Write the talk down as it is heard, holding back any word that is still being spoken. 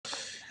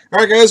All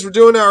right, guys, we're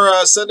doing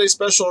our Sunday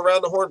special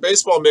Around the Horn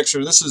baseball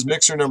mixer. This is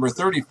mixer number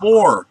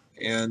 34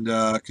 and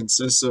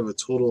consists of a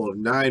total of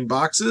 9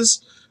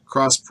 boxes.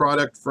 Cross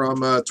product from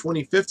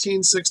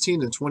 2015,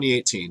 16, and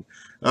 2018.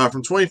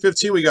 From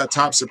 2015, we got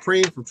Top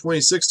Supreme. From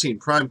 2016,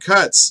 Prime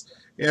Cuts.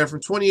 And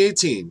from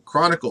 2018,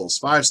 Chronicles,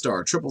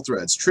 5-Star, Triple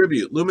Threads,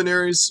 Tribute,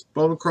 Luminaries,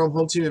 Bowman Chrome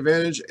Home Team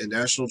Advantage, and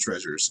National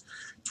Treasures.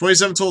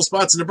 27 total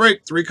spots in the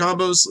break, 3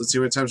 combos. Let's see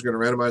how many times we're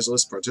going to randomize the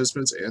list of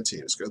participants and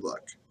teams. Good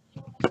luck.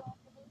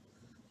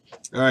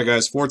 All right,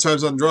 guys, 4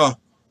 times on the draw.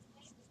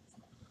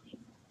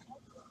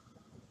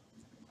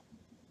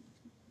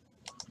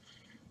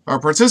 Our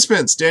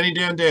participants, Danny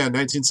Dan Dan,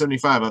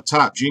 1975 up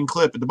top. Gene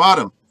Clip at the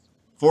bottom,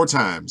 4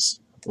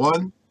 times.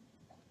 1,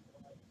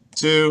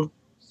 2,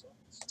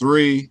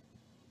 3,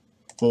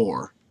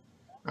 4.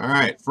 All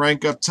right,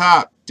 Frank up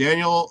top.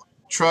 Daniel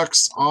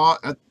Trucks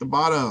at the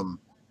bottom.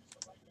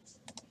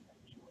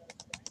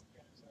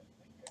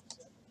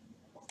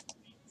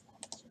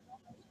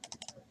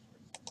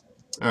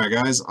 All right,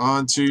 guys,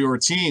 on to your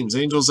teams.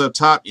 Angels up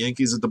top,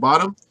 Yankees at the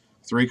bottom.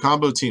 3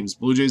 combo teams,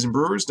 Blue Jays and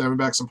Brewers,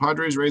 Diamondbacks and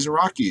Padres, Rays and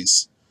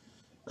Rockies.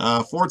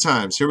 4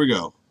 times. Here we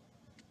go.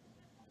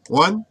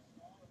 1,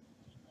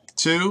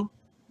 2,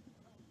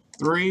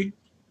 3,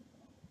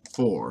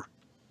 4.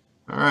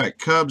 All right,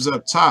 Cubs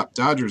up top,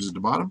 Dodgers at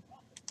the bottom.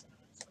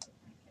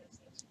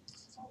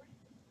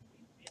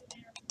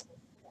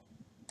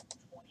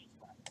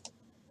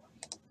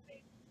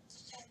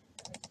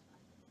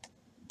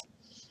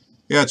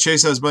 Yeah,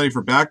 Chase has money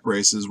for back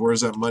braces.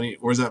 Where's that money?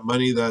 Where's that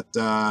money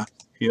that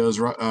he owes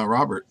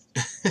Robert?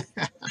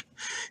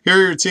 Here are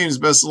your teams.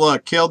 Best of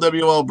luck.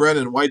 KLWL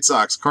Brennan, White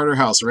Sox. Carter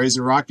House, Rays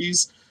and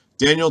Rockies.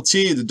 Daniel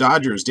T, the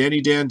Dodgers. Danny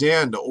Dan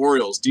Dan, the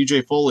Orioles.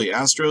 DJ Foley,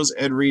 Astros.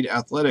 Ed Reed,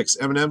 Athletics.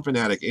 M&M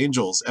Fanatic,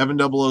 Angels. Evan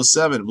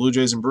 007, Blue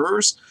Jays and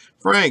Brewers.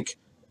 Frank,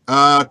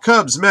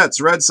 Cubs,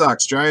 Mets, Red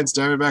Sox, Giants,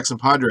 Diamondbacks, and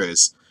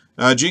Padres.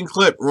 Gene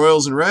Clip,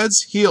 Royals and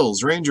Reds.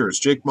 Heels, Rangers.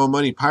 Jake Mo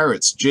Money,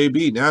 Pirates.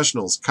 JB,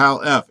 Nationals. Kyle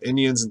F,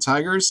 Indians and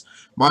Tigers.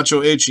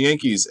 Macho H,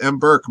 Yankees. M.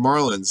 Burke,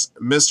 Marlins.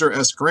 Mr.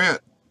 S.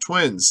 Grant,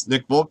 Twins.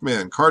 Nick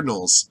Volkman,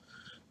 Cardinals.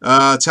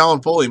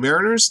 Talon Foley,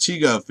 Mariners.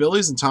 Tiga,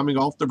 Phillies. And Tommy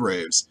Golf, the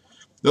Braves.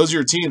 Those are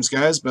your teams,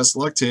 guys. Best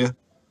of luck to you.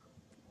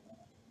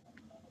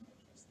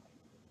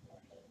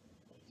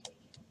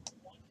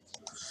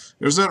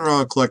 There's nothing wrong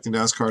with collecting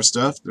NASCAR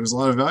stuff. There's a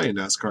lot of value in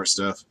NASCAR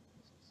stuff.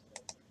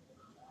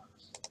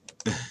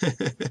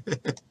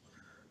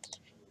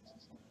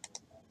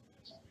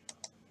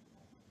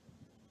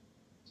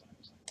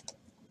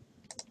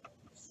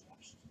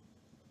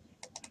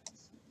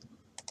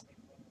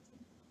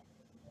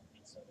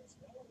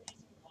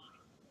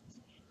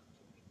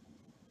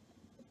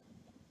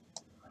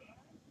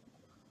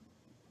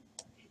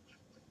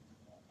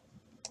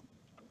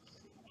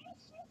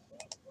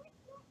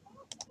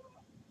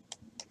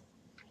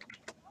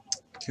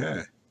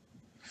 Okay.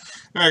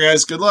 All right,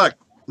 guys, good luck.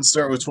 Let's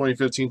start with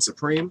 2015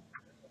 Supreme.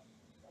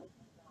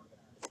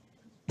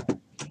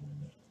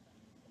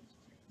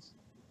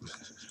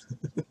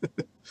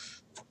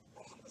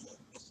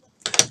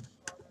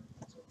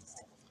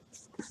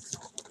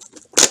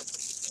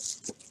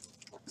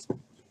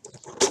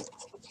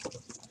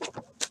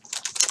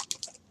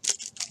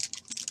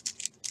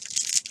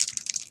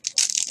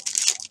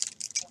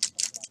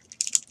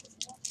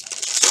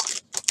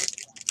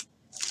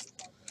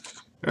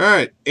 All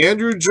right,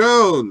 Andrew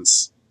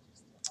Jones.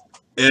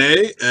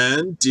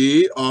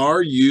 A-N-D-R-U-W.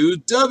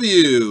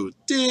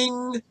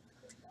 Ding.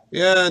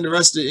 Yeah, in the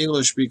rest of the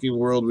English-speaking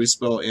world, we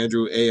spell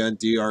Andrew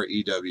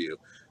A-N-D-R-E-W.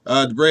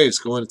 The Braves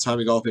going to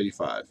Tommy Golf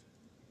 85.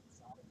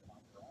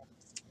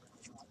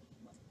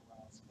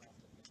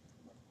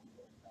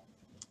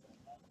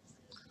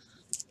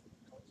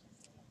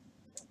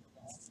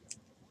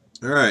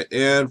 All right,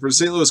 and for the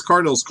St. Louis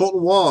Cardinals,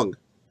 Colton Wong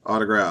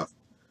autograph.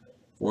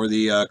 For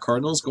the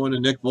Cardinals, going to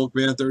Nick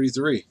Volkman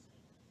 33.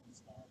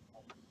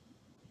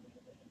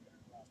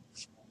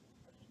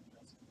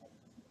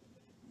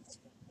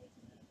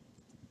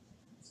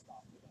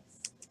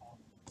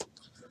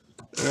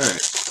 All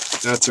right,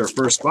 that's our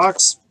first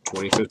box,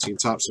 2015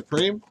 Top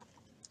Supreme.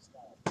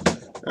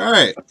 All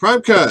right,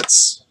 Prime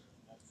Cuts.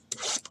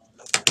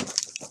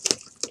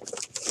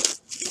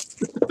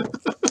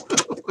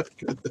 Oh my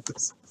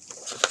goodness.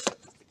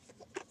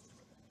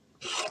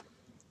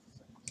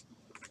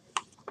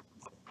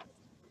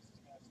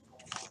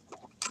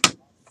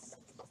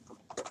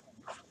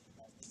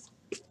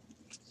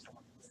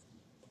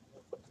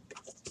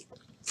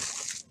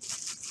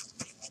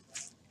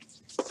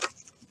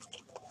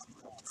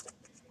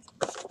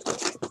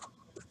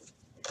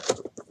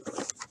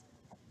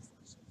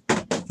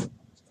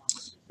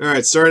 All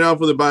right, starting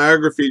off with a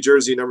biography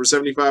jersey, number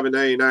 75 and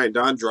 99,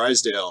 Don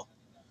Drysdale.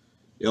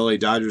 The LA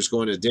Dodgers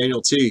going to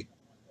Daniel T.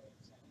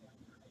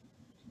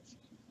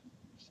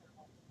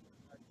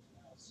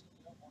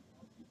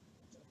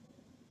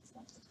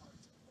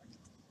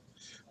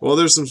 Well,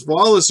 there's some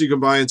flawless you can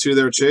buy into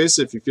there, Chase,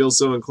 if you feel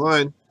so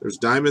inclined. There's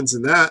diamonds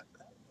in that.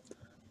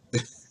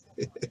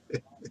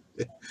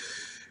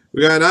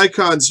 We got an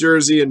Icons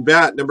jersey and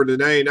bat, number to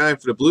 99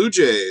 for the Blue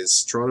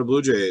Jays. Toronto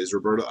Blue Jays,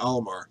 Roberto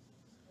Alomar.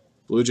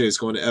 Blue Jays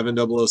going to Evan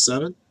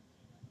 007.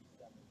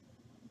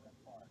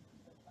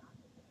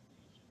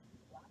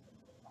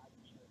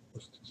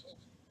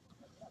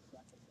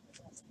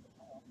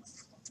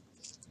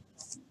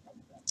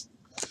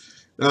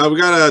 We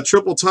got a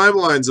triple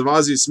timelines of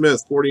Ozzie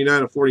Smith,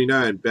 49 of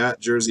 49, bat,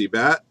 jersey,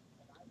 bat.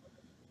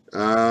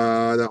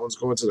 That one's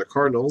going to the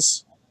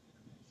Cardinals.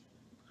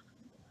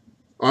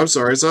 Oh, I'm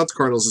sorry, it's not the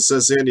Cardinals. It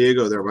says San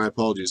Diego there. My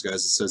apologies,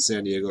 guys. It says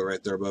San Diego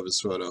right there above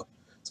his photo.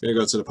 It's going to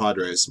go to the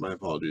Padres. My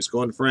apologies.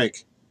 Going to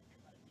Frank.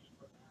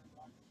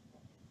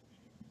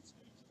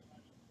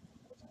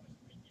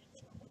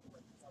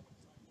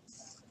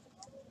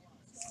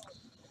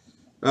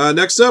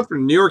 Next up, for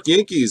New York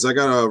Yankees, I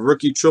got a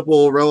rookie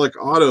triple relic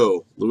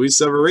auto, Luis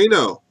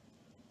Severino,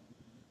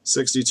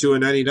 62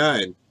 and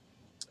 99.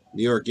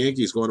 New York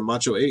Yankees going to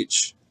Macho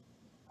H.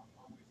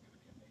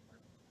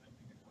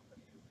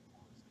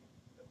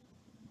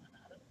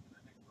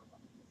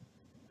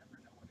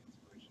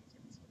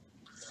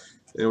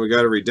 And we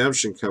got a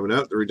redemption coming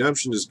up. The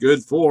redemption is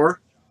good for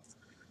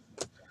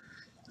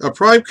a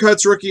Prime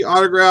Cuts rookie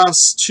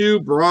autographs 2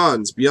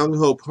 bronze,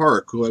 Byung-Ho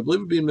Park, who I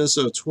believe would be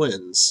Minnesota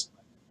Twins.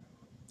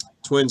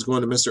 Twins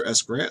going to Mr.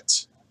 S.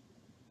 Grant.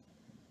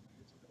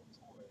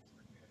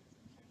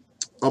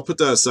 I'll put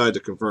that aside to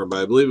confirm,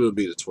 but I believe it would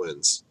be the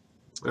Twins.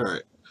 All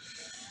right.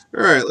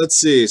 All right, let's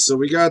see. So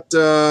we got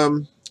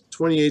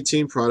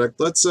 2018 product.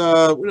 Let's we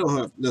don't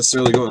have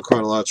necessarily go in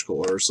chronological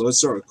order, so let's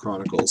start with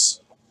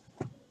Chronicles.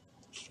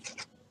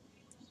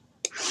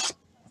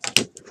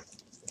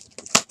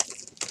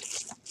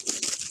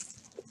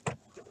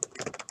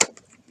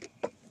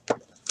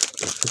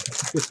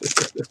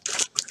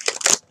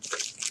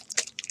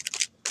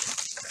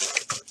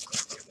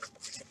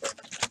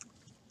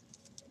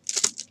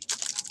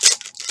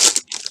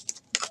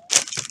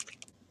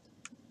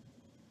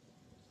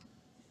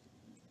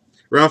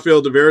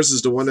 Rafael Devers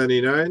is to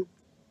 199.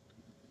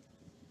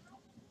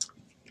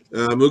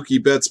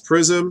 Mookie Betts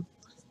Prism.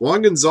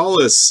 Juan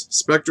Gonzalez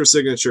Spectra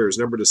Signatures,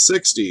 number to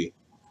 60.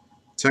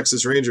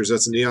 Texas Rangers,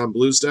 that's a neon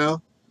blue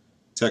style.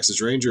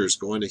 Texas Rangers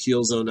going to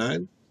Heels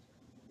 09.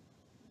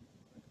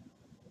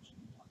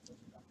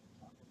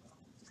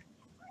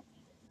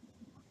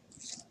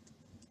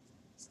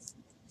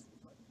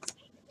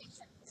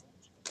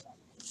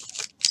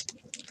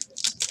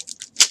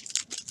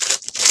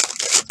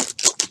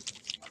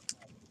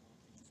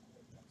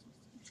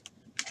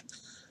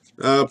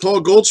 Paul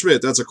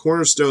Goldschmidt, that's a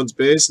Cornerstones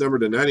base, number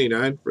to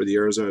 99 for the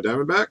Arizona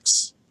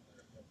Diamondbacks.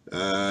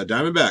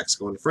 Diamondbacks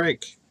going to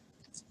Frank.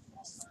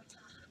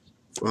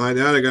 Behind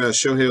that, I got a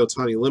Shohei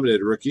Ohtani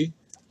Limited rookie.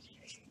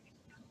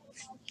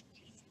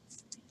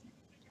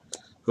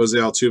 Jose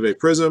Altuve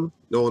Prism,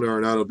 Nolan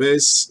Arenado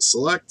base,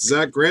 select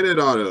Zach Granite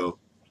auto.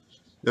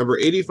 Number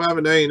 85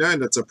 and 99,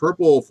 that's a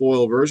purple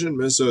foil version,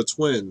 Minnesota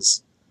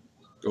Twins.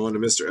 Going to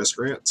Mr. S.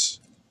 Grant.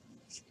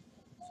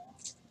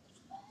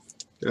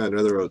 Got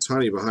another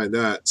Ohtani behind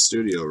that,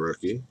 studio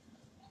rookie.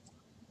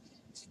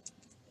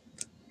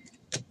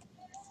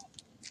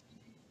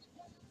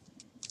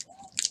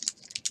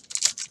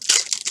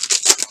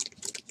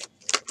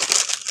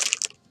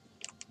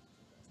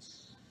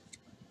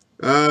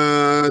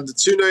 The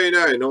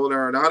 299, Nolan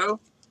Arenado.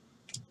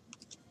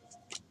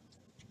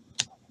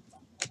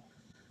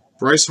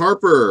 Bryce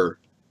Harper,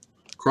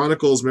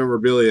 Chronicles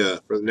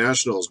memorabilia for the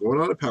Nationals, going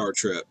on a power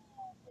trip.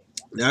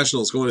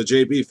 Nationals going to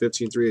JB,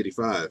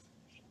 15,385.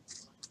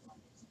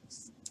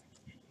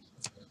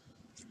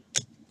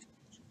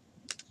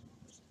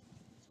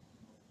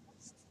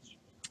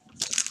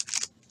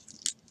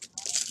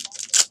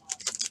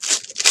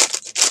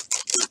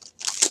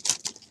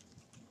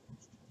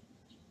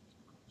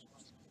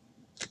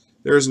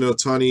 There's an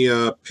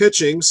Ohtani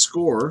pitching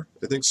score.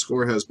 I think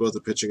score has both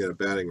a pitching and a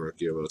batting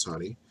rookie of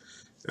Ohtani.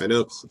 I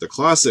know the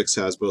Classics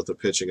has both a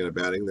pitching and a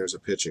batting. There's a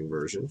pitching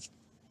version.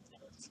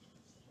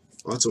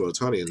 Lots of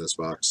Ohtani in this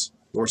box.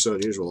 More so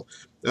than usual.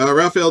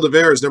 Rafael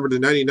Devers, number to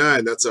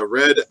 99. That's a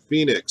red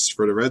Phoenix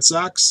for the Red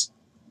Sox.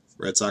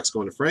 Red Sox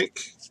going to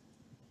Frank.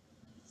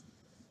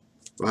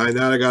 Behind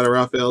that, I got a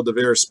Rafael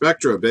Devers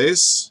Spectra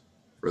base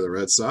for the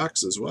Red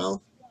Sox as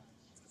well.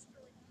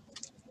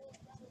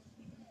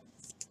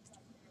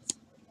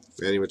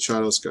 Manny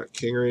Machado, Scott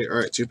Kingery. All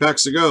right, 2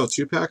 packs to go.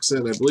 2 packs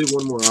and I believe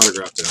one more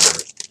autograph down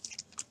there.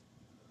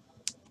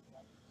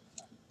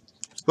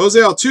 Jose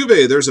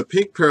Altuve, there's a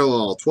pink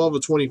parallel, 12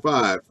 of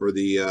 25 for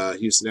the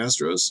Houston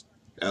Astros.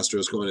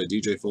 Astros going to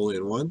DJ Foley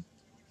in 1.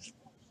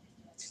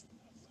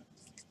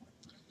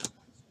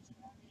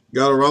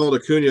 Got a Ronald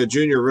Acuna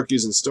Jr.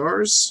 Rookies and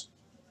Stars.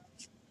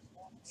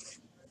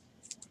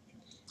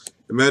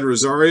 Ahmed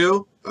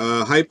Rosario,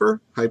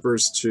 Hyper.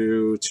 Hyper's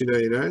to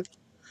 299.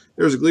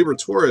 There's a Gleyber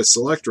Torres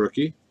Select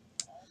rookie.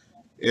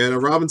 And a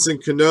Robinson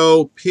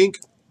Cano Pink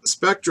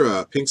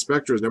Spectra. Pink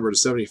Spectra is number to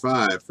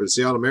 75 for the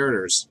Seattle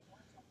Mariners.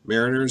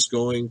 Mariners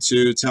going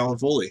to Talon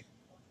Foley.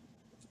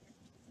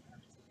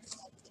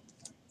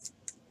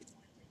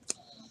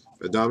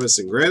 Adames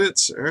and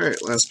Granite. All right,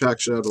 last pack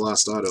should have the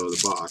last auto of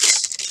the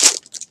box.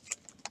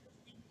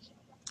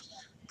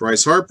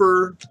 Bryce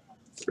Harper,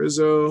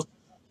 Rizzo,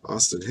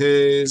 Austin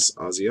Hayes,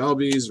 Ozzie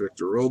Albies,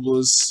 Victor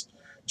Robles,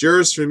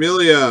 Jeurys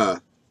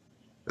Familia.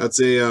 That's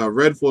a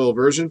red foil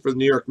version for the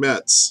New York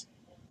Mets.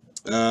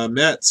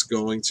 Mets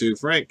going to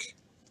Frank.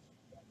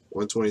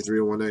 123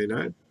 and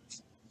 199.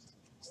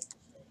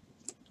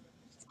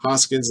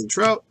 Hoskins and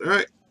Trout. All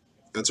right.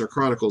 That's our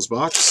Chronicles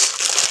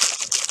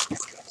box.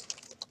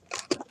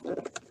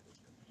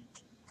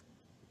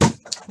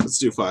 Let's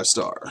do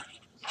 5-star.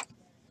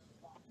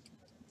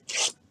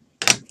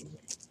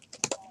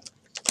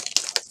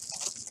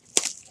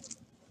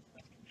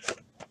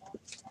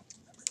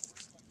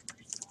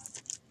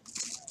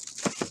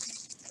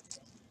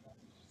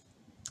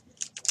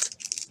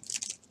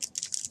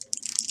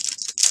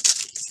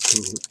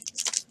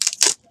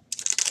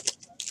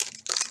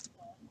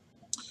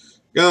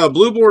 Got a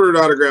blue bordered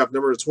autograph,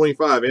 number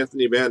 25,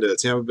 Anthony Banda,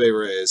 Tampa Bay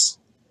Rays.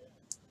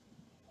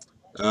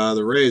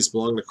 The Rays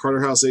belong to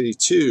Carter House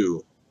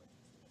 82.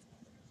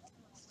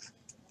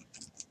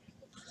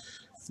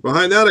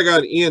 Behind that, I got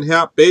an Ian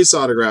Happ base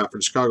autograph for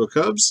the Chicago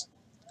Cubs.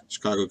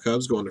 Chicago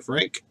Cubs going to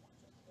Frank.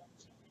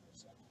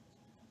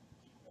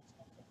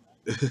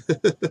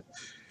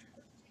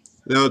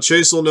 Now,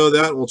 Chase will know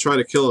that and will try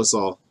to kill us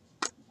all.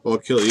 Well,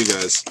 kill you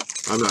guys.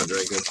 I'm not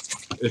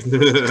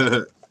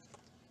drinking.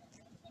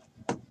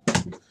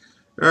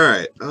 All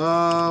right.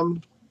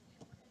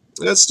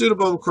 Let's do the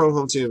Bum Chrome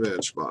Home Team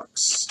Advantage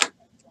box.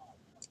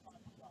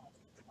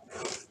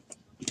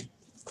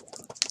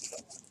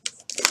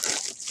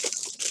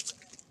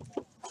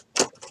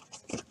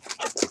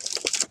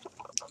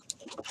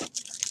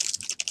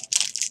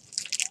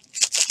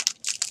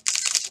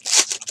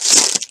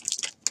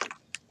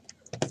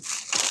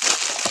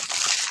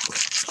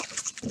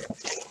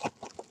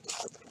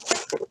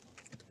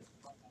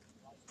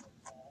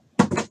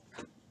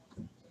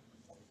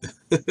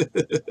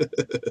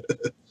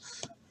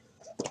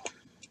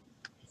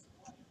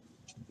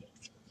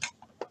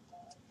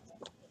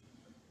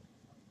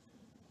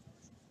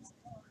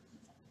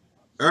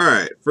 All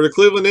right, for the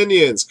Cleveland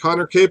Indians,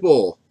 Connor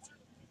Capel,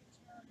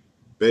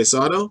 base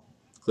auto.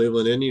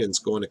 Cleveland Indians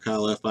going to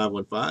Kyle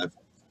F515.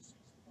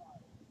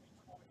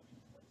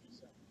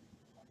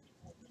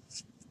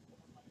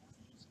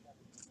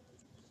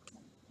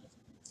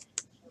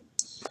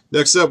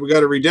 Next up, we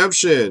got a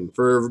redemption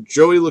for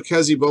Joey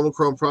Lucchesi Bowman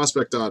Chrome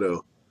Prospect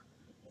Auto.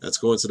 That's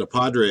going to the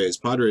Padres.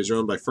 Padres are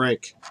owned by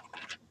Frank.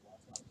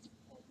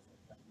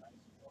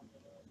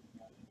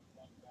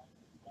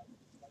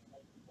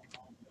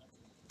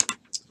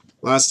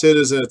 Last hit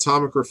is an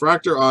Atomic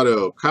Refractor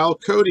Auto. Kyle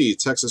Cody,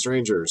 Texas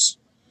Rangers.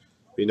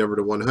 Be number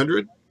to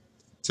 100.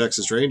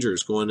 Texas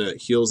Rangers going to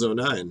Heels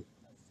 09.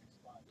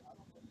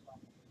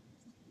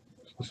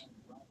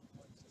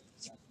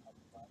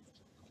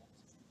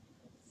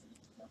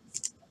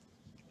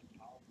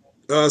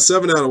 Uh,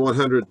 7 out of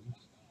 100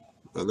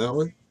 on that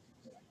one.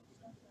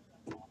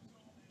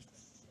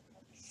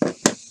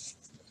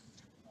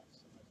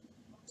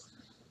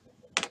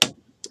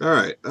 All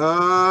right,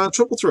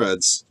 triple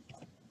threads,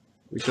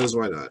 because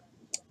why not?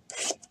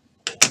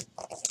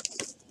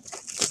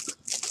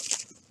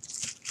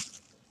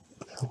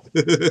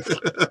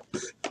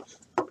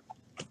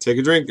 Take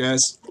a drink,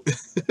 guys.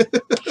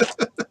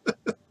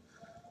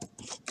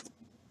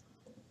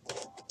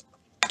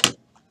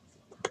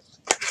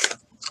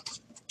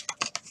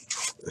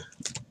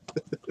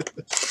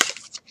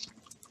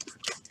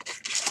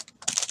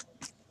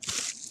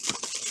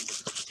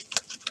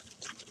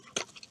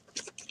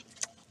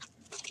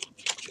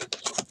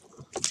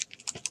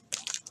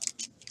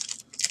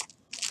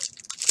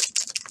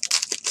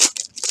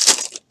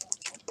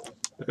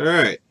 All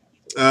right.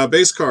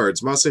 Base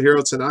cards,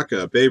 Masahiro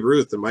Tanaka, Babe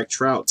Ruth, and Mike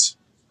Trout.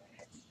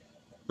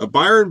 A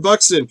Byron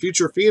Buxton,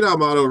 Future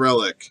Phenom Auto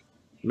Relic.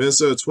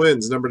 Minnesota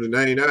Twins, number to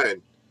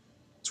 99.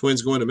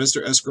 Twins going to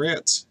Mr. S.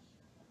 Grant.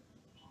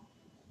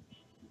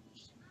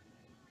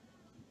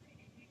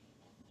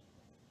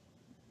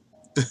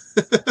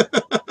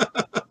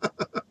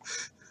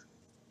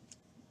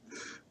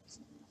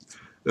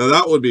 Now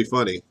that would be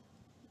funny.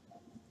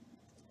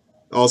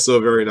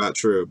 Also very not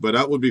true, but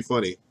that would be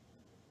funny.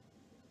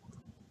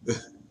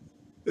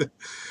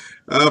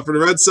 For the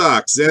Red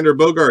Sox, Xander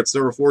Bogaerts,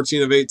 number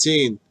 14 of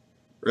 18.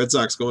 Red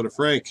Sox going to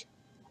Frank.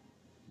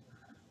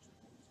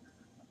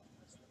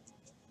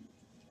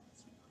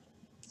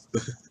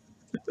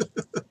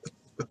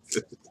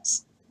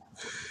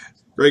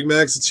 Greg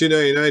Max to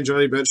 299,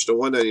 Johnny Bench to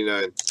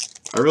 199.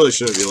 I really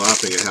shouldn't be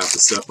laughing at half the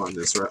stuff on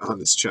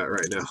this chat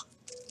right now.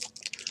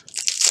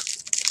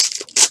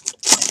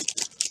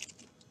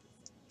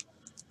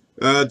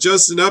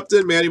 Justin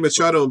Upton, Manny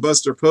Machado, and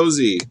Buster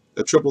Posey.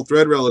 A triple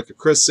thread relic of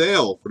Chris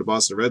Sale for the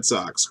Boston Red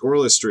Sox.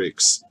 Scoreless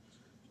streaks.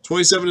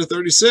 27 to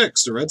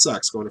 36. The Red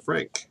Sox going to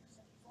Frank.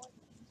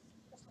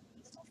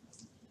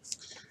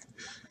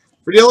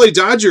 For the LA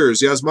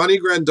Dodgers, Yasmani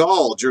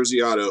Grandal,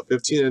 jersey auto,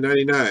 15 to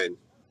 99.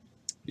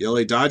 The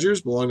LA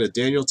Dodgers belong to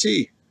Daniel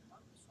T.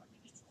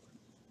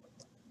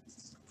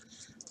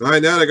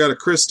 Behind that, I got a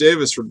Chris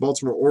Davis for the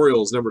Baltimore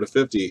Orioles, number to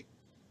 50.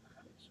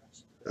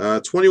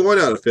 21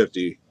 out of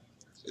 50.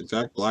 In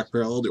fact, black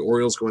parallel. The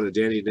Orioles going to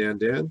Danny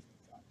Dan.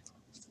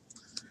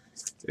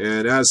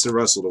 And Addison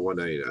Russell to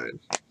 199.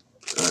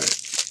 All right.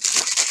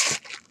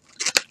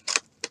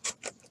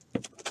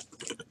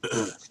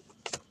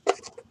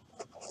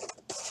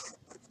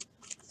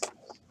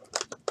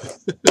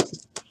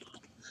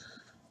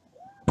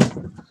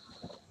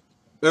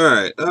 All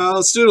right,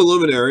 let's do the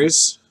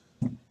Luminaries.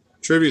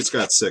 Tribute's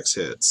got 6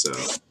 hits, so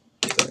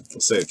we'll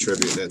save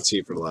Tribute and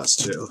NT for the last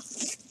 2.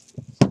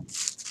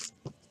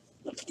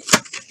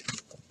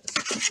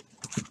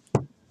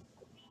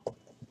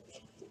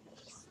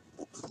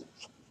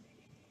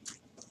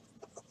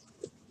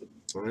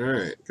 All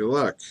right, good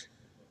luck.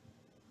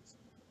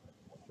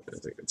 I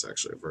think it's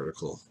actually a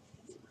vertical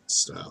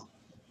style.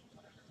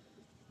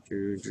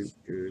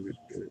 The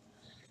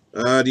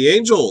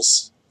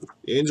Angels.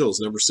 The Angels,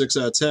 number 6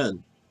 out of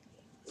 10.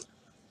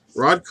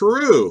 Rod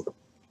Carew.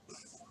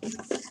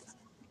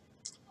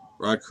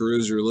 Rod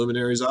Carew's your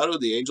Luminaries auto.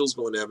 The Angels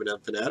going to M&M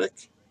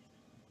Fanatic.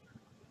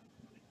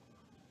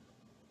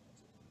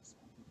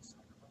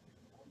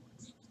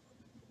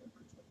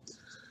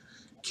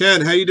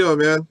 Ken, how you doing,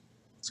 man?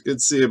 It's good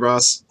to see you,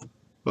 boss.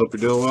 Hope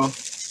you're doing well.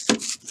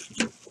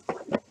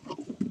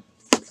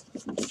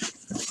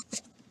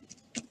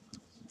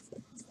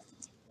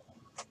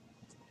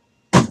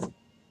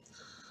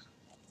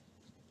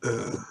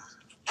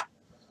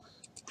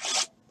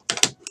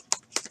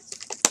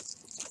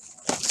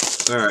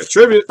 All right,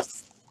 Tribute.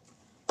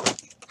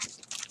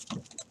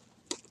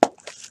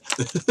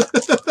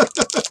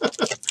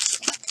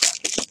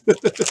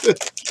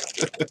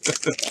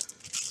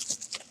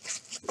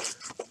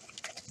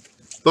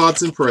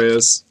 Thoughts and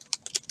prayers.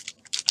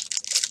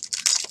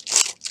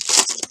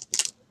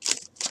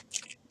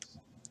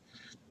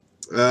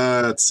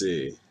 Let's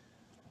see.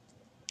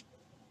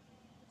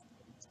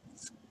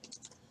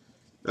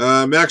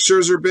 Max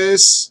Scherzer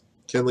base.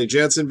 Kenley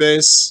Jansen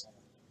base.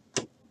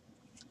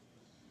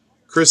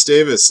 Chris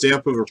Davis,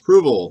 stamp of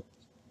approval.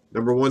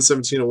 Number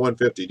 117 of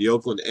 150. The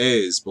Oakland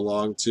A's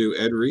belong to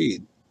Ed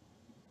Reed.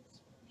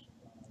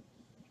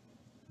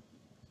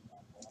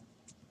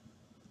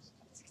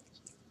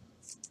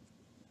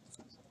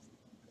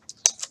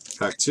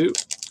 Pack 2.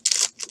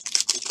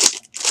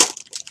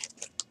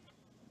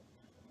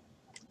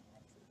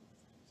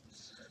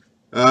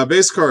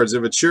 Base cards,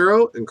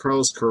 Ichiro and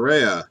Carlos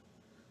Correa.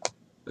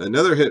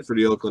 Another hit for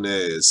the Oakland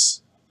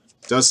A's.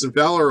 Dustin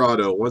Fowler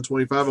auto,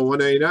 125 of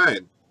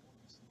 189.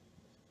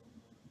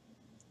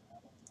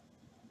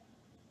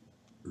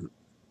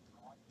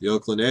 The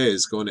Oakland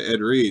A's going to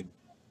Ed Reed.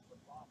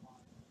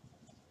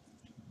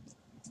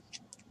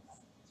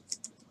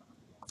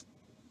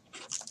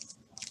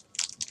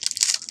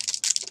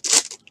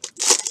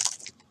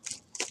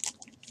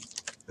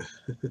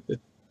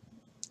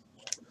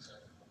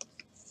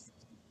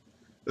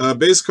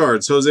 Base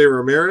cards, Jose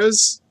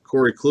Ramirez,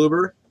 Corey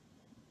Kluber.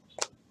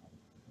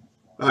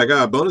 I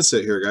got a bonus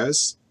hit here,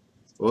 guys.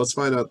 Well, let's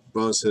find out the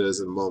bonus hit is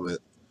in a moment.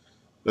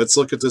 Let's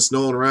look at this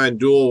Nolan Ryan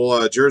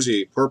dual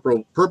jersey,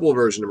 purple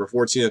version, number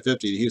 14 of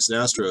 50, the Houston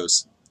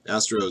Astros.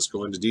 Astros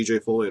going to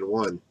DJ Foley in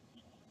 1.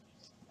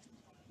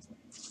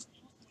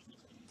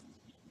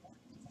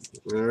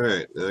 All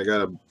right, and I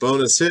got a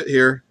bonus hit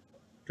here.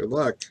 Good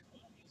luck.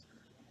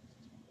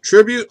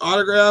 Tribute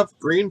autograph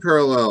green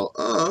parallel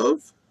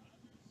of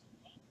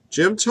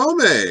Jim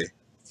Thome.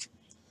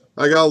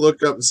 I got to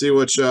look up and see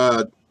which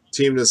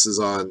team this is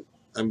on.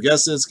 I'm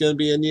guessing it's going to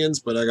be Indians,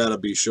 but I got to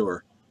be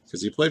sure.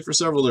 Because he played for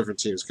several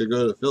different teams. Could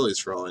go to the Phillies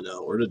for all I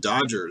know. Or the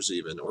Dodgers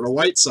even. Or the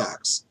White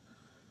Sox.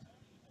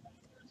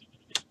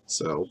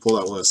 So we'll pull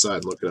that one aside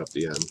and look it up at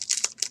the end.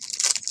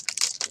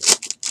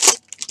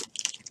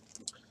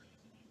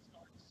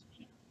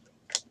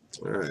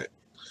 All right.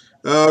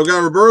 We've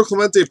got Roberto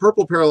Clemente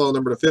purple parallel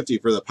number to 50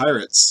 for the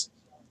Pirates.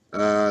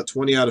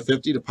 20 out of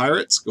 50 to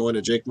Pirates. Going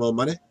to Jake Mo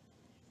Money.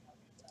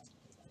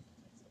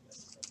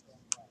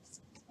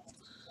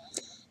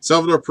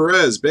 Salvador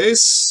Perez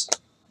base.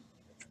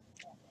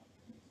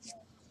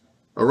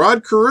 A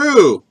Rod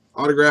Carew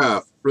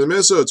autograph for the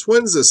Minnesota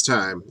Twins this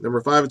time.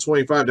 Number 5 of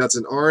 25. That's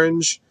an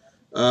orange.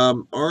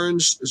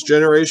 Orange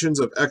Generations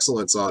of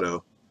Excellence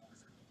auto.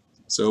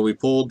 So we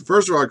pulled, the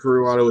first Rod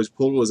Carew auto we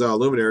pulled was out of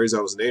Luminaries.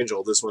 That was an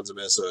Angel. This one's a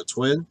Minnesota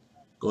Twin.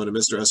 Going to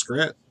Mr. S.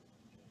 Grant.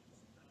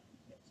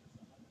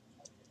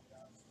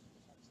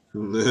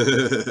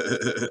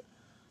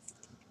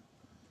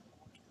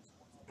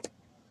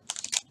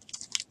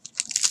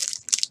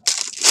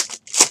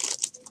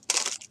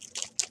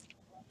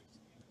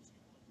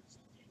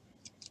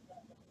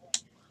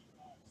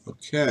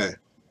 Okay.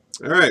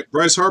 All right.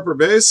 Bryce Harper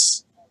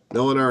base.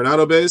 Nolan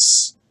Arenado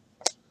base.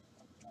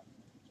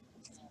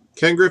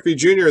 Ken Griffey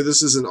Jr.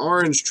 This is an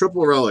orange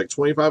triple relic.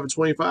 25 of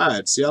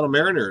 25. Seattle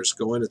Mariners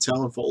going to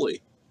Talon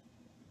Foley.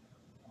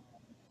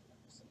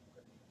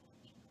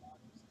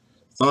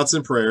 Thoughts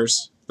and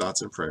prayers.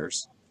 Thoughts and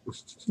prayers.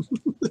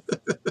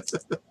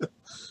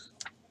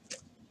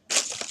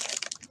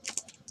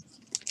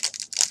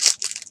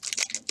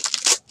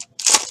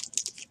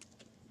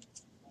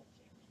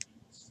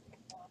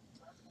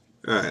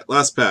 All right,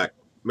 last pack.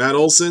 Matt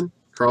Olson,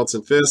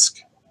 Carlton Fisk.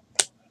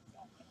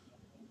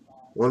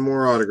 One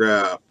more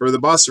autograph. For the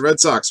Boston Red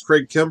Sox,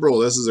 Craig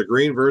Kimbrell. This is a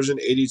green version,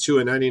 82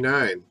 and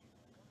 99.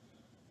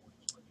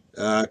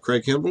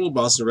 Craig Kimbrell,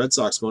 Boston Red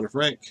Sox, going to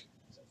Frank.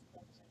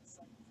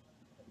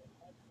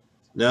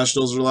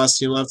 Nationals are the last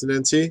team left in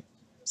NT.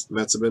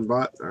 Mets have been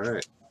bought. All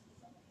right.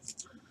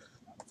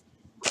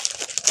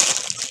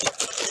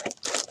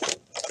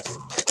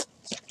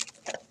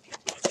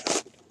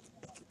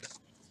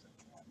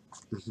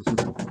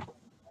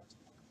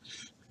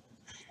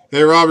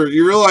 Hey Robert,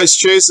 you realize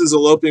Chase is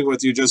eloping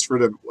with you just for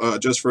the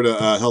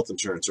health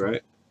insurance,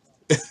 right?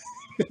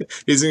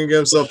 He's gonna get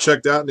himself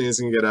checked out and he's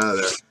gonna get out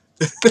of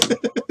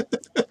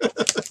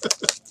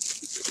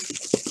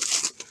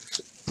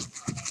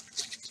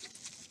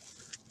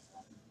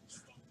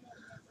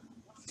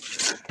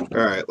there.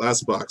 All right,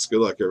 last box.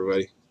 Good luck,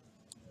 everybody.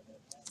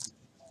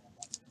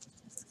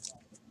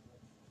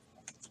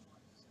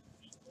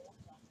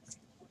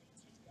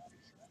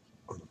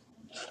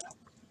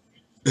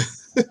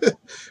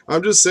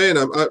 I'm just saying,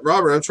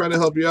 Robert, I'm trying to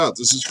help you out.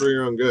 This is for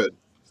your own good.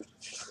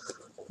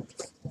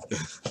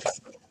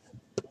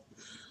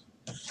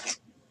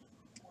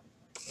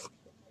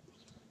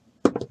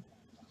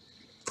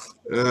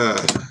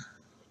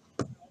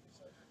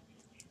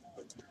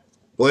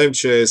 Blame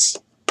Chase.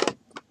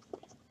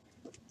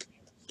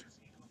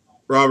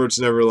 Robert's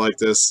never like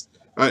this.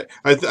 I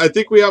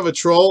think we have a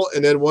troll,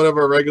 and then one of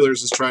our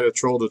regulars is trying to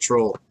troll the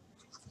troll.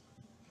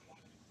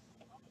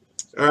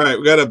 All right,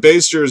 we got a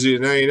base jersey to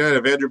 99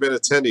 of Andrew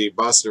Benintendi,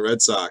 Boston Red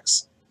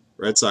Sox.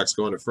 Red Sox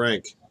going to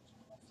Frank.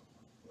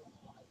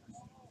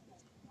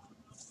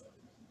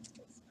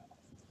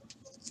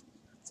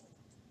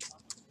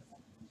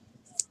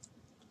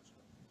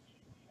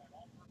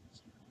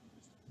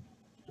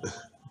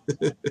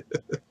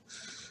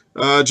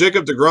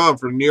 Jacob deGrom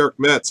from New York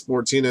Mets,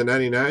 14 and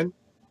 99.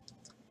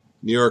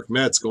 New York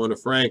Mets going to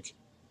Frank.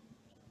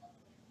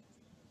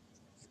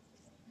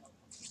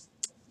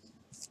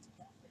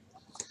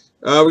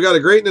 We got a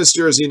greatness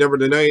jersey, number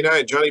to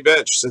 99, Johnny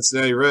Bench,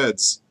 Cincinnati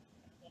Reds.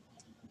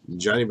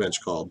 Johnny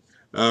Bench called.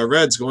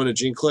 Reds going to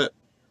Gene Clip.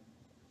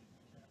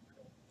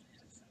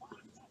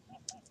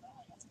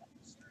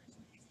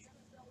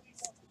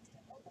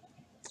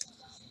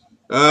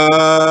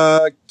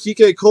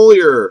 Kike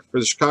Collier for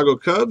the Chicago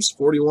Cubs,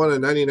 41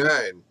 and 99.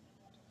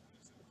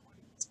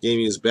 Gave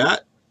me his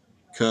bat.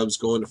 Cubs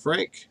going to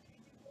Frank.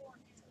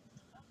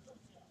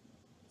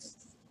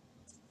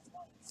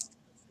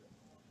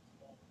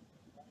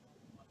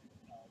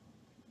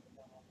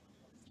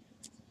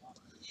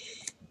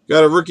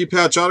 Got a rookie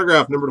patch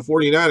autograph, number to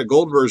 49, a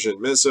gold version.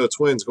 Minnesota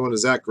Twins going to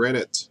Zach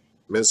Granite.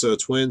 Minnesota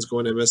Twins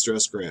going to Mr.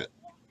 S. Grant.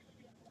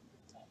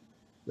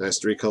 Nice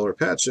three-color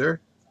patch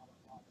there.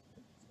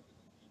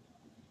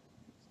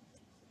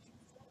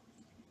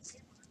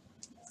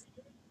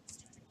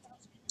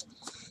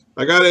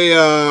 I got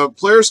a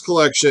Players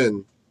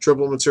Collection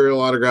triple material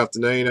autograph to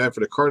 99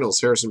 for the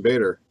Cardinals, Harrison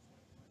Bader.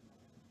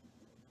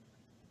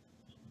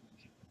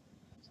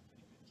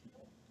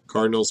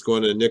 Cardinals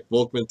going to Nick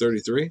Volkman,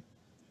 33.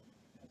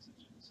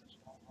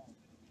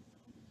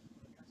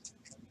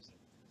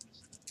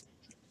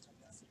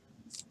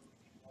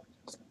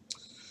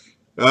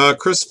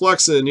 Chris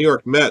Flexen, New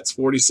York Mets,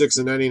 46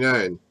 and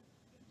 99.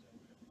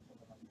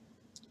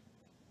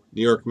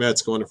 New York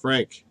Mets going to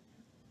Frank.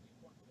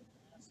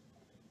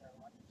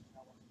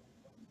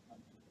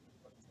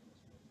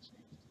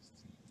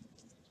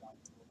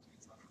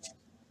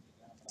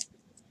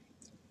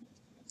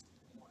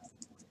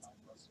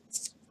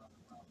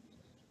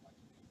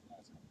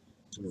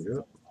 There we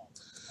go.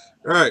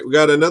 All right, we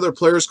got another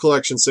Players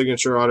Collection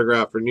signature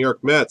autograph for New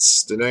York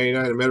Mets, to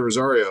 99 of Med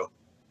Rosario.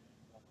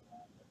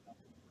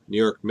 New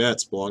York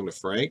Mets belong to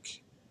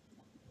Frank.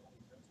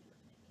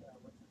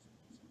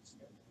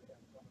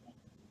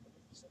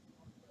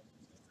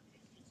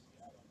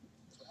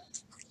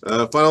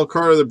 Final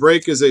card of the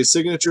break is a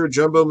signature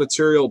jumbo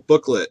material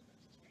booklet,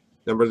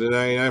 number to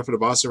 99 for the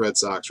Boston Red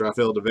Sox,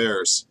 Rafael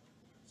Devers.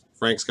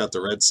 Frank's got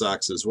the Red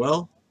Sox as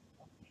well.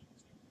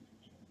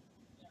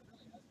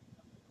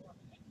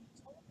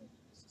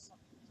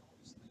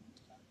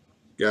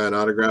 Got an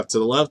autograph to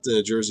the left and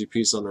a jersey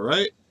piece on the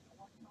right.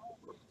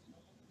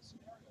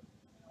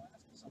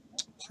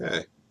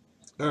 Okay.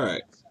 All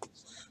right.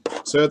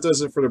 So that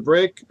does it for the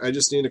break. I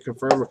just need to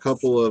confirm a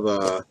couple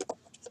of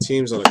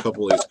teams on a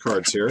couple of these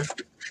cards here.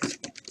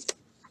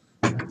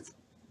 All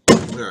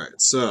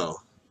right. So.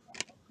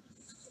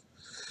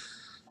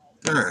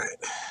 All right.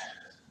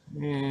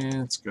 And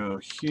let's go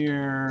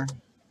here.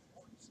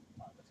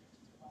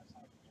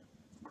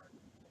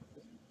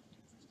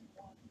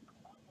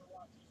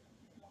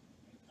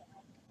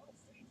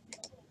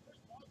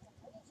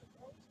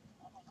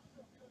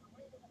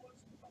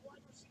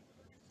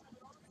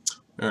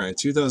 All right,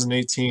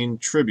 2018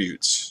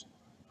 Tribute.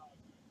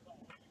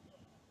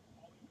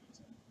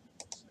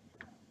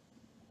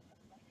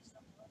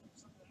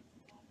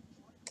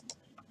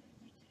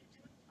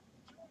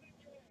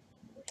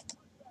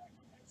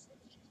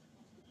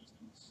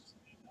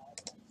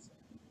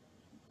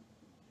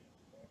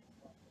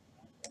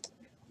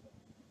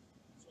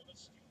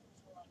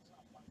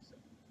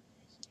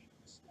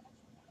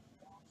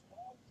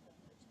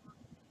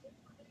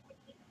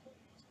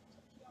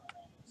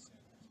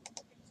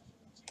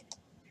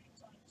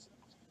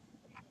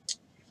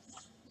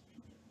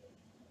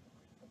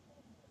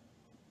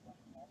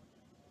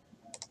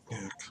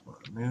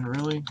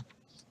 Really?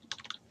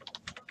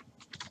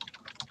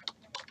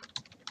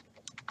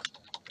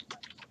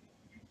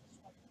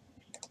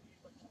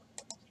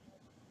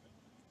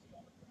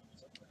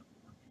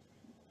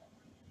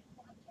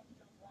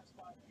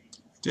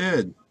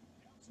 Did.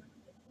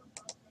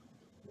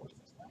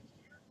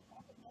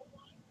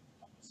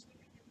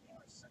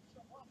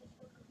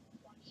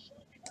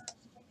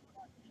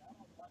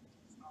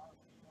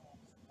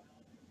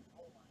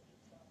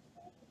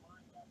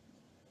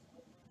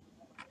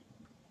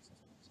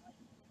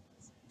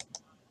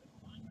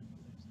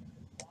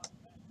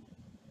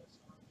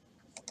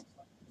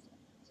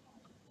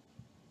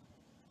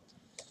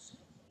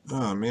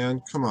 Oh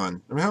man, come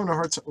on. I'm having a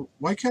hard time.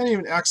 Why can't I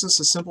even access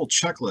a simple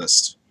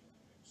checklist?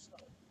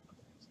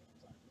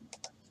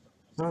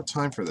 I don't have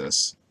time for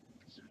this.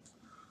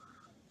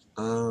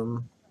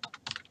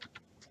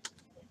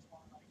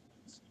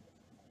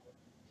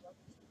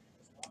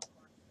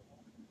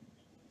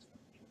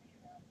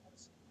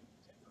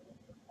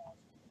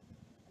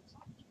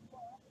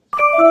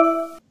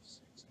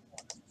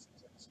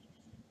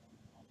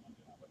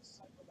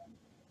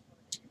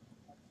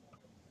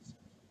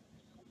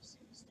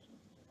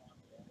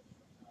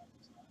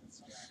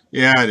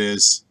 Yeah, it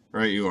is.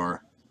 Right, you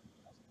are.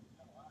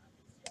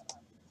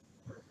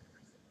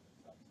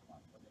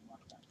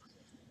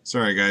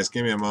 Sorry, guys.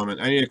 Give me a moment.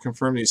 I need to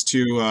confirm these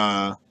two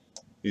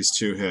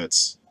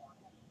hits.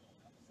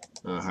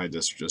 I'll hide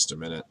this for just a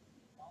minute.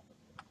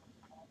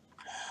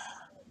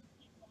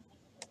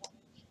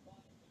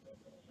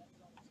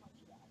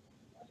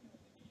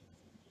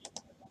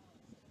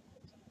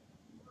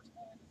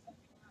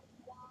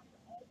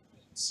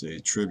 Let's see.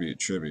 Tribute.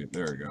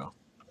 There we go.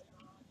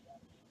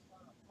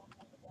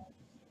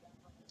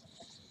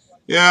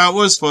 Yeah, it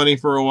was funny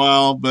for a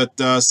while, but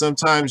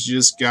sometimes you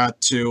just got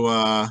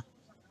to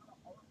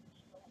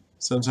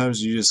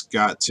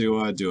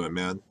do it,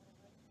 man.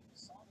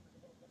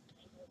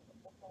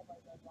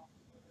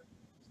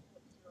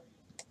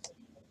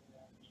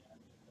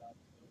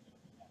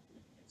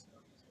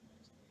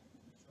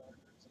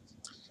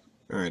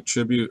 All right,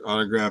 tribute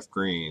autograph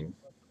green.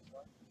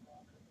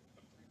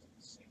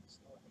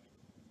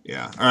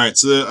 Yeah. All right.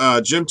 So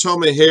the Jim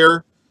Thome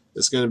here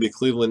is going to be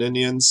Cleveland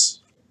Indians.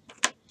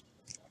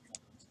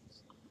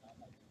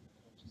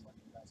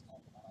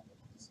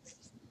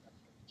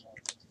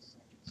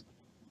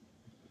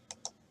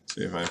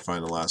 See if I can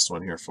find the last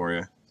one here for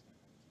you.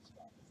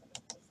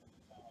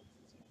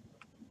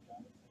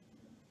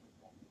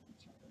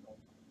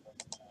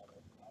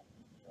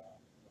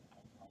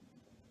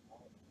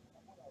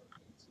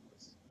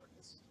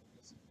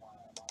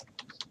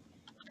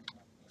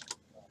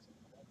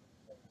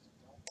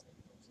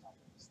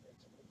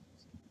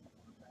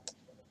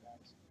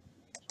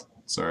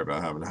 Sorry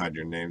about having to hide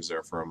your names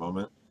there for a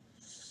moment.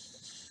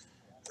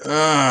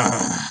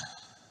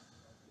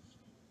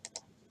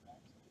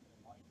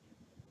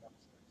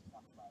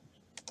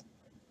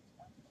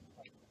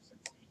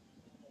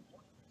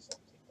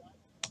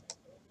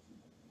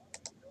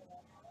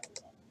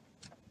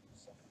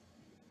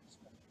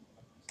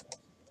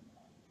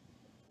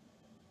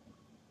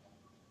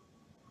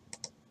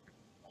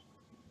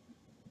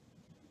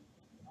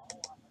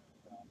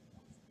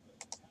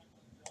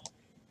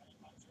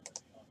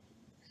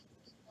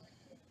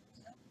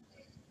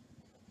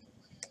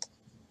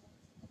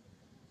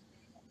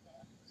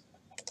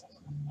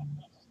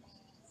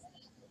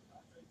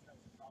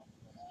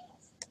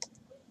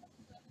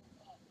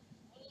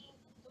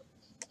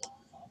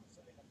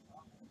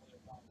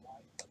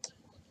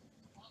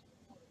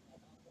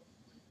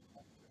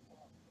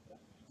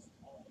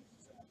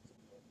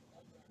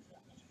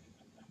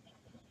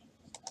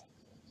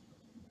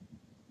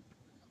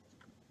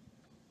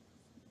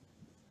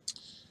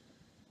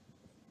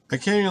 I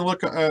can't even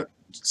look at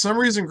some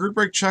reason Group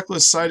Break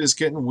checklist site is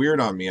getting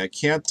weird on me. I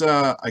can't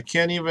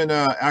even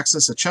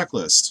access a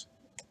checklist.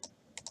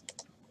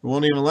 It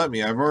won't even let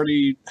me. I've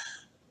already.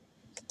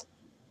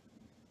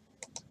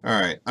 All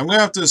right, I'm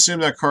gonna have to assume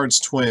that card's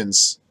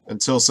Twins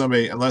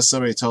unless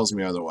somebody tells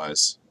me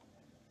otherwise.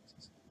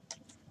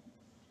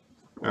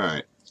 All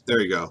right,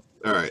 there you go.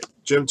 All right,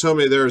 Jim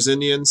Thome there's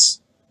Indians.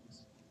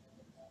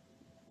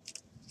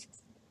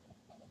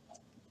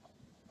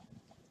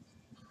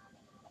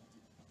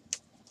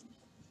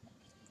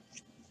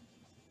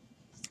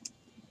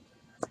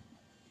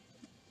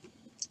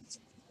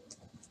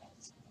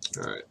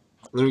 All right,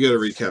 let me get a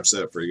recap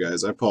set for you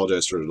guys. I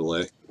apologize for the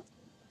delay.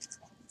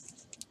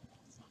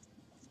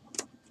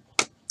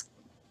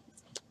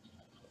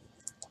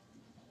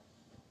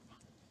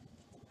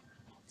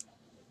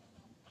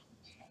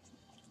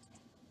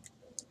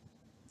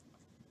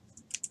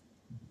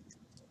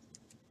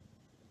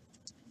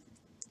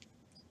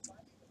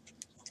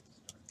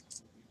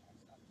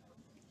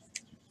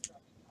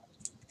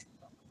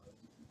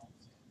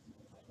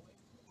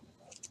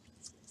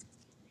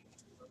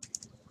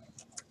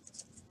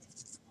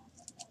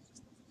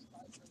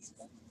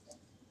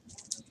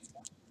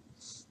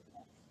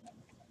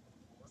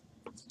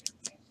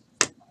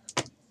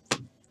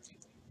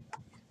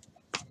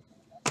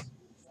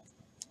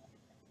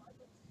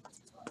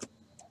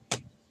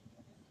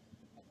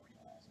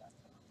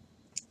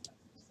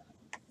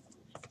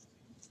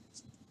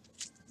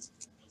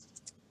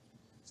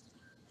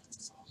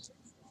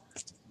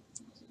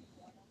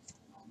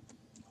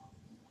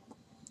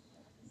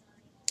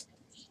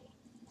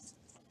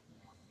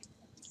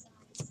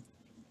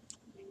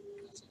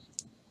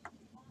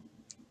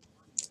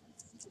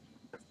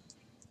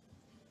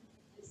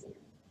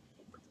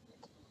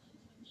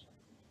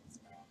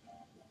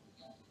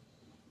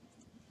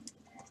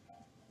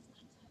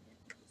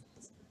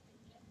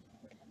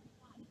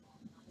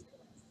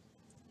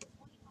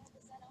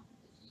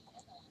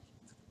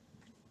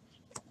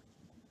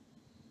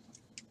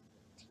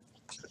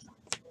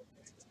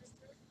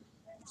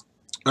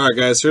 All right,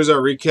 guys, here's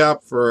our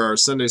recap for our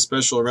Sunday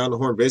special Around the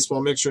Horn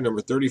Baseball Mixer, number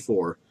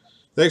 34.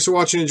 Thanks for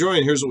watching and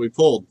joining. Here's what we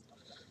pulled.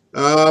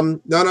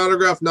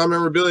 Non-autographed,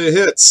 non-memorabilia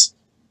hits.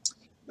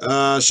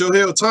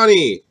 Shohei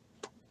Ohtani.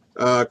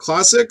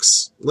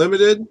 Classics,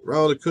 Limited,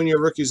 Ronald Acuna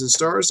Rookies and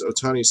Stars,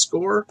 Ohtani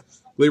Score.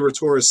 Gleyber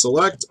Torres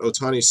Select,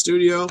 Ohtani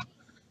Studio.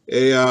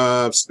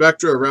 A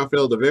Spectra of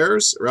Rafael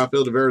Devers.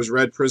 Rafael Devers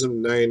Red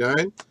Prism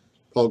 99.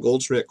 Paul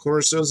Goldschmidt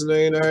Cornerstones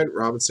 99.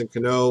 Robinson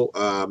Cano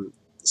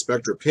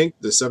Spectra Pink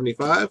to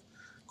 75.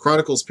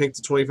 Chronicles Pink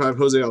to 25.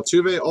 Jose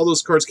Altuve. All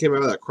those cards came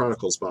out of that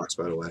Chronicles box,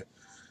 by the way.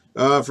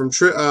 From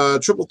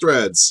Triple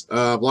Threads,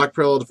 Black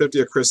Parallel to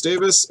 50 of Chris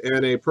Davis,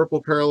 and a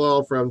Purple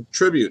Parallel from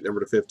Tribute, number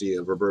to 50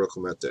 of Roberto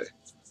Clemente.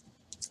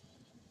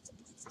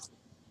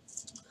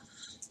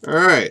 All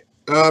right.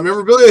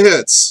 Memorabilia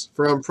hits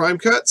from Prime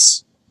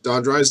Cuts,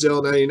 Don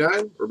Drysdale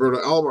 99,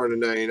 Roberto Alomar to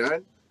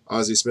 99,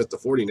 Ozzie Smith to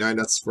 49.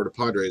 That's for the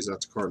Padres,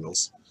 not the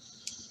Cardinals.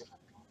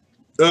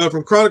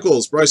 From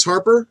Chronicles, Bryce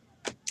Harper.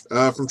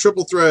 From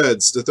Triple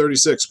Threads to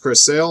 36,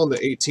 Chris Sale, and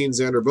the 18,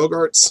 Xander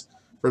Bogaerts.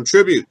 From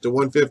Tribute to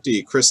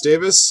 150, Chris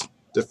Davis.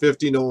 To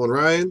 50, Nolan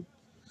Ryan.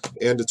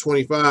 And to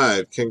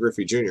 25, Ken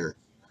Griffey Jr.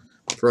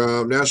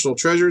 From National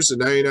Treasures to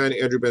 99,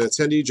 Andrew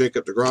Benintendi,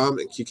 Jacob deGrom,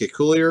 and Kike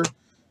Collier.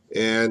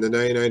 And the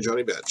 99,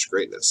 Johnny Bench.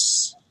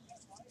 Greatness.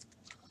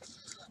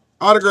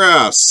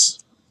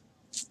 Autographs.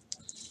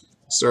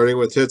 Starting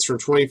with hits from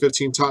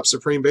 2015 Top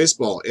Supreme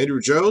Baseball, Andrew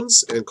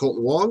Jones and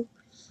Colton Wong.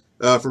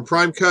 From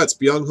Prime Cuts,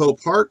 Byung-Ho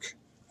Park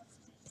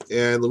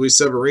and Luis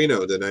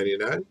Severino to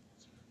 99.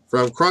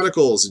 From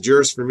Chronicles,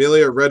 Jeurys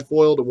Familia Red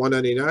Foil to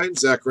 199.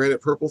 Zach Granite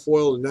Purple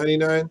Foil to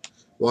 99.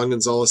 Juan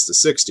Gonzalez to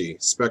 60.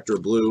 Spectra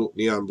Blue,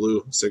 Neon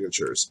Blue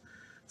Signatures.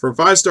 From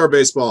 5-Star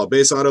Baseball,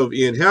 Base Auto of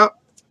Ian Happ.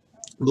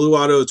 Blue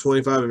Auto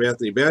 25 of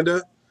Anthony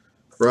Banda.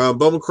 From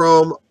Bowman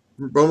Chrome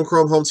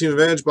Home Team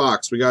Advantage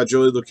Box, we got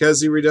Joey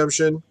Lucchesi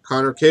Redemption,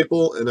 Connor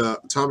Capel, and a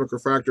Atomic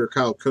Refractor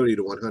Kyle Cody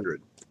to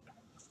 100.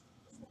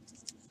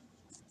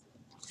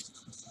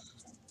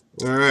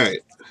 All right.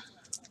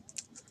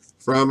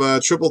 From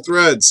Triple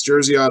Threads,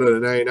 Jersey Auto to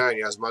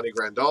 99, Yasmani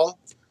Grandal.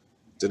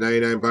 To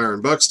 99,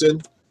 Byron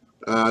Buxton.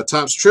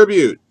 Topps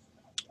Tribute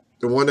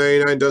to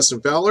 199,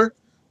 Dustin Fowler.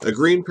 A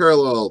Green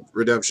Parallel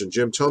Redemption,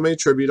 Jim Thome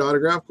Tribute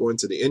Autograph going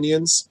to the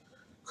Indians.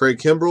 Craig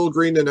Kimbrell,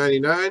 Green to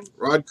 99.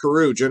 Rod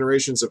Carew,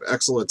 Generations of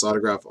Excellence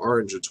Autograph,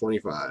 Orange to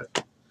 25.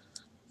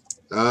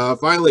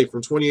 Finally,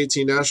 from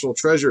 2018 National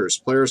Treasures,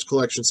 Players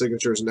Collection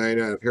Signatures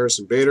 99 of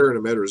Harrison Bader and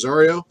Ahmed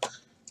Rosario.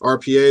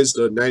 RPAs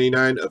to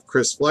 99 of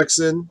Chris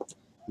Flexen.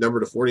 Number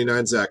to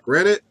 49, Zach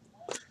Granite.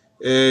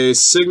 A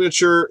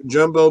Signature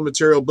Jumbo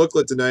Material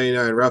Booklet to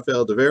 99,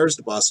 Rafael Devers,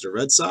 the Boston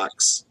Red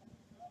Sox.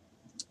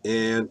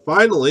 And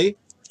finally,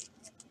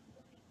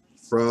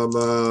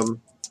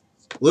 from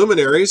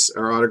Luminaries,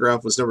 our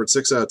autograph was numbered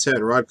 6 out of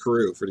 10, Rod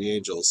Carew for the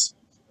Angels.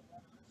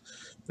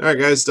 All right,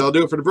 guys, that'll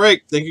do it for the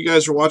break. Thank you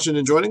guys for watching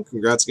and joining.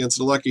 Congrats again to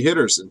the lucky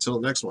hitters. Until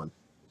the next one.